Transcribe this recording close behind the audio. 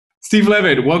Steve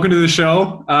Leavitt, welcome to the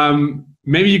show.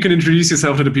 Maybe you can introduce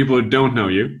yourself to the people who don't know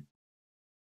you.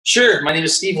 Sure. My name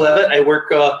is Steve Leavitt. I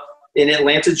work in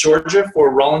Atlanta, Georgia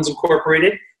for Rollins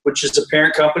Inc, which is a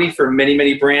parent company for many,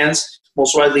 many brands,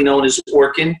 most widely known as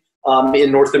Orkin in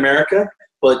North America,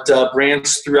 but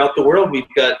brands throughout the world. We've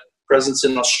got presence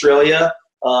in Australia,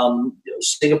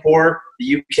 Singapore,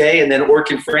 the UK, and then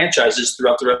Orkin franchises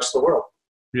throughout the rest of the world.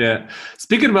 Yeah.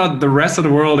 Speaking about the rest of the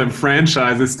world and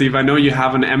franchises, Steve, I know you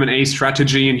have an M&A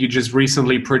strategy and you just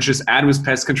recently purchased Adams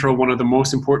Pest Control, one of the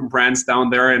most important brands down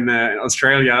there in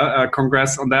Australia.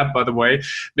 Congrats on that, by the way.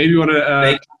 Maybe you want to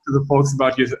talk to the folks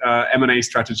about your M&A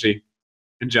strategy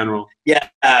in general. Yeah,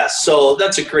 so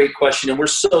that's a great question. And we're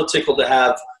so tickled to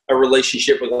have a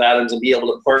relationship with Adams and be able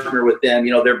to partner with them.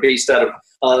 You know, they're based out of,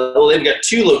 well, they've got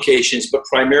two locations, but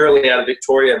primarily out of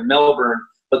Victoria and Melbourne.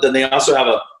 But then they also have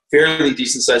a fairly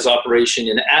decent sized operation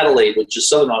in Adelaide, which is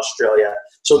Southern Australia.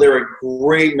 So they're a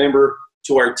great member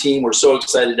to our team. We're so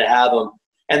excited to have them.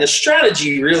 And the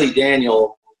strategy really,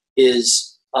 Daniel,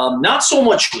 is not so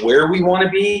much where we want to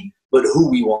be, but who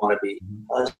we want to be.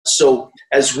 So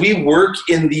as we work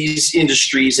in these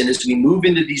industries and as we move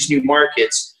into these new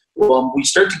markets, we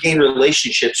start to gain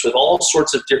relationships with all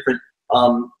sorts of different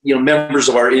members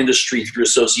of our industry through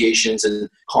associations and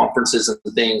conferences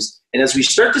and things. And as we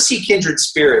start to see kindred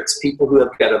spirits, people who have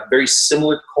got a very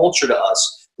similar culture to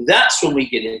us, that's when we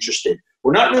get interested.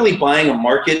 We're not really buying a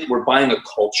market, we're buying a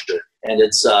culture. And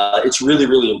it's really,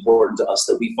 really important to us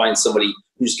that we find somebody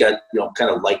who's got,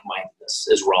 kind of like-mindedness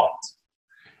as Rollins.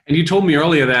 And you told me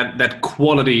earlier that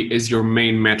quality is your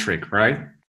main metric, right?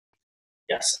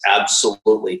 Yes,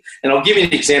 absolutely. And I'll give you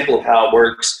an example of how it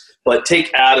works. But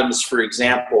take Adams, for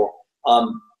example.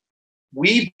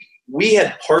 We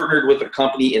had partnered with a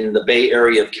company in the Bay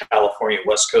Area of California,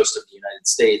 west coast of the United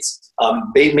States,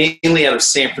 mainly out of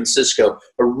San Francisco,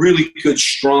 a really good,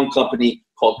 strong company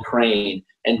called Crane.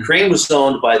 And Crane was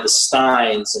owned by the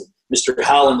Steins, and Mr.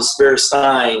 Hal and Ms. Vera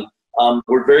Stein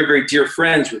were very, very dear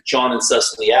friends with John and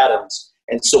Cecily Adams.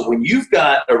 And so when you've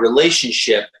got a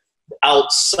relationship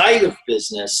outside of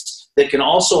business that can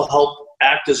also help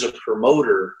act as a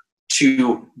promoter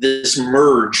to this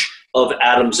merge of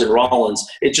Adams and Rollins,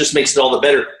 it just makes it all the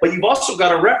better. But you've also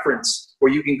got a reference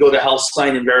where you can go to Hal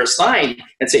Stein and Vera Stein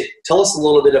and say, tell us a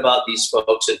little bit about these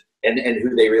folks and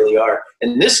who they really are.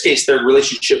 In this case, their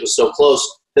relationship was so close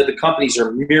that the companies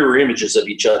are mirror images of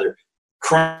each other.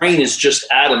 Crane is just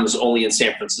Adams, only in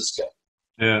San Francisco.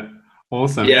 Yeah.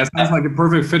 Awesome. Yeah, sounds like a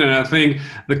perfect fit. And I think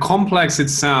the complex it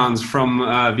sounds from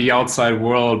the outside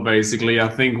world, basically, I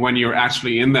think when you're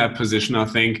actually in that position, I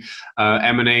think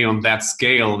M&A on that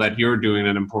scale that you're doing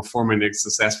and performing it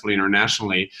successfully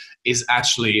internationally is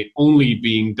actually only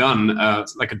being done,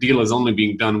 like a deal is only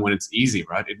being done when it's easy,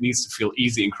 right? It needs to feel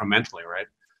easy incrementally, right?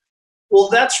 Well,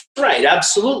 that's right.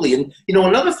 Absolutely. And,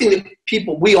 another thing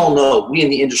that we all know, we in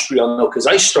the industry all know, because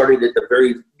I started at the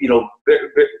very,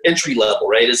 entry level,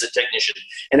 right, as a technician.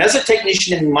 And as a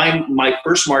technician in my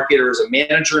first market, or as a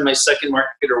manager in my second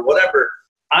market, or whatever,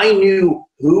 I knew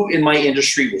who in my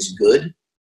industry was good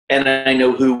and I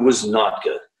know who was not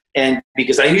good. And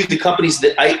because I knew the companies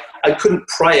that I couldn't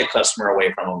pry a customer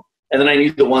away from them. And then I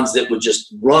knew the ones that would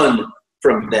just run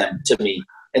from them to me.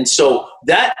 And so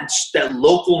that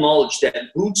local knowledge, that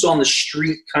boots on the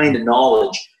street kind of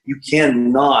knowledge, you can't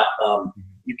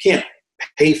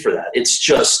pay for that. It's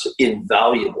just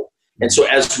invaluable. And so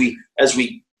as we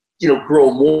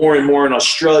grow more and more in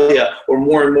Australia or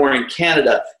more and more in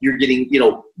Canada, you're getting,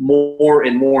 more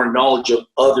and more knowledge of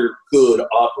other good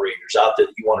operators out there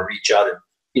that you want to reach out and,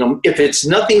 if it's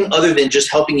nothing other than just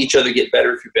helping each other get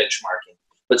better through benchmarking,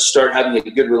 but start having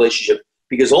a good relationship.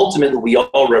 Because ultimately, we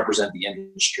all represent the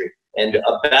industry. And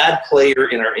a bad player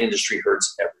in our industry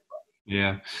hurts everybody.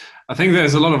 Yeah. I think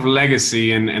there's a lot of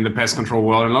legacy in the pest control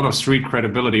world, and a lot of street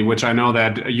credibility, which I know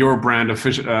that your brand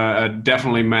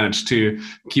definitely managed to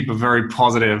keep a very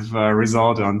positive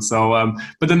result on. So,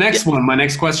 but the next one, my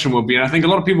next question will be, and I think a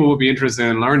lot of people will be interested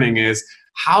in learning, is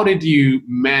how did you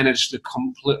manage the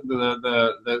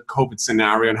COVID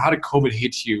scenario, and how did COVID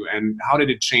hit you, and how did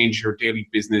it change your daily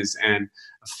business and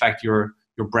affect your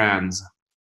brands?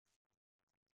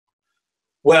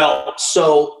 Well,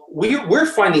 so we're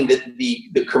finding that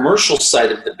the commercial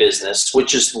side of the business,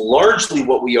 which is largely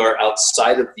what we are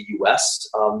outside of the U.S.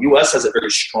 U.S. has a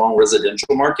very strong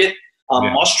residential market.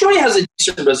 Australia has a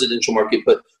decent residential market,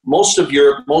 but most of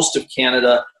Europe, most of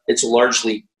Canada, it's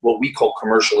largely what we call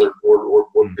commercial or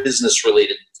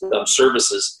business-related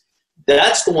services.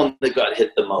 That's the one that got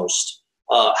hit the most.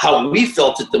 How we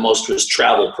felt it the most was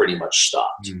travel pretty much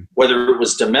stopped, whether it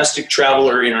was domestic travel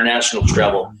or international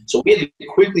travel. So we had to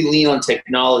quickly lean on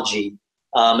technology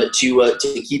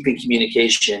to keep in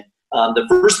communication. The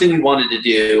first thing we wanted to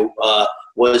do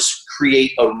was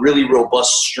create a really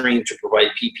robust stream to provide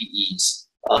PPEs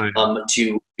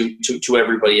to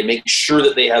everybody and make sure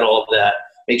that they had all of that,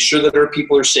 make sure that our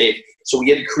people are safe. So we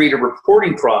had to create a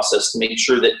reporting process to make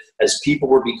sure that as people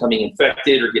were becoming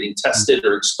infected or getting tested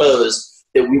or exposed,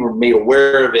 that we were made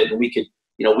aware of it, and we could,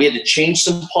 we had to change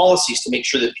some policies to make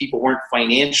sure that people weren't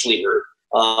financially hurt,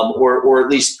 or at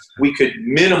least we could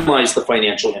minimize the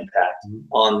financial impact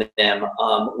on them,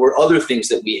 or other things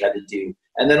that we had to do.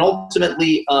 And then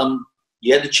ultimately,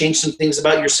 you had to change some things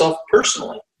about yourself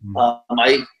personally.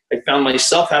 I found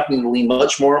myself having to lean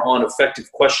much more on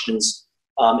effective questions,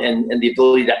 and the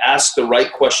ability to ask the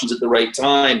right questions at the right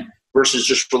time versus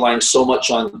just relying so much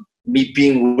on me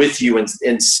being with you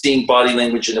and seeing body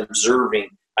language and observing.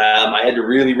 I had to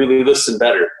really, really listen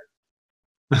better.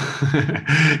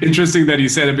 Interesting that you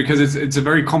said it, because it's a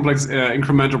very complex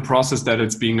incremental process that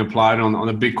it's being applied on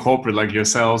a big corporate like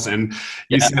yourselves. And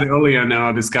you said earlier in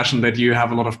our discussion that you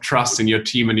have a lot of trust in your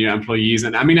team and your employees.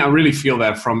 And I mean, I really feel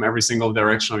that from every single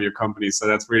direction of your company. So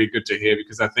that's really good to hear,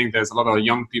 because I think there's a lot of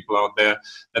young people out there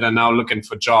that are now looking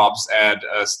for jobs at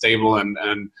stable and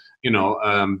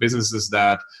businesses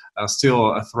that are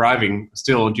still thriving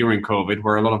still during COVID,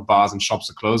 where a lot of bars and shops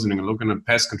are closing, and looking at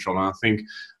pest control. And I think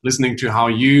listening to how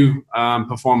you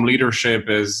perform leadership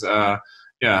is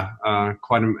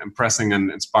quite impressive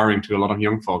and inspiring to a lot of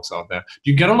young folks out there.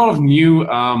 Do you get a lot of new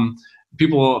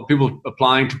people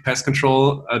applying to pest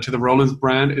control to the Rollins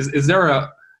brand? Is there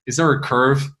a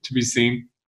curve to be seen?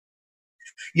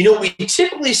 We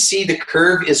typically see the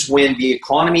curve is when the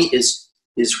economy is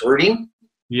hurting.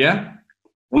 Yeah.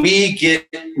 We get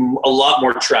a lot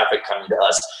more traffic coming to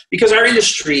us because our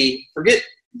industry, forget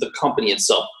the company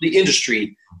itself, the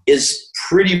industry is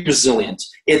pretty resilient.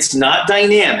 It's not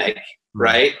dynamic,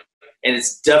 right? And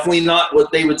it's definitely not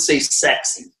what they would say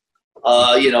sexy.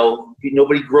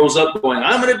 Nobody grows up going,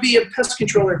 I'm going to be a pest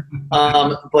controller.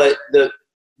 But the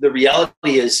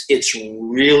reality is it's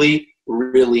really,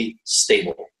 really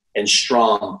stable and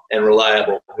strong and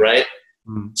reliable, right?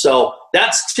 So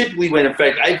that's typically when, in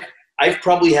fact, I've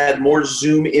probably had more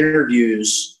Zoom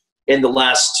interviews in the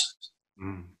last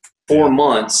 4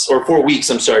 months, or 4 weeks,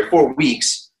 4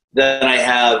 weeks, than I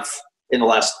have in the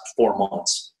last 4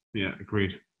 months. Yeah,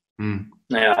 agreed.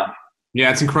 Yeah.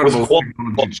 Yeah, it's incredible.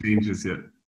 Technology changes it.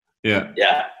 Yeah.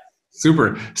 Yeah.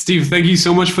 Super. Steve, thank you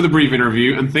so much for the brief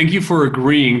interview, and thank you for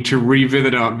agreeing to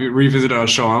revisit our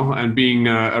show and being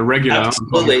a regular on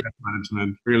Talking Pest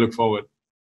Management. Really look forward.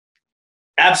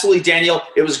 Absolutely, Daniel.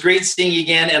 It was great seeing you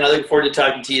again, and I look forward to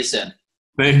talking to you soon.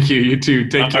 Thank you. You too.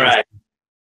 Take care. All right.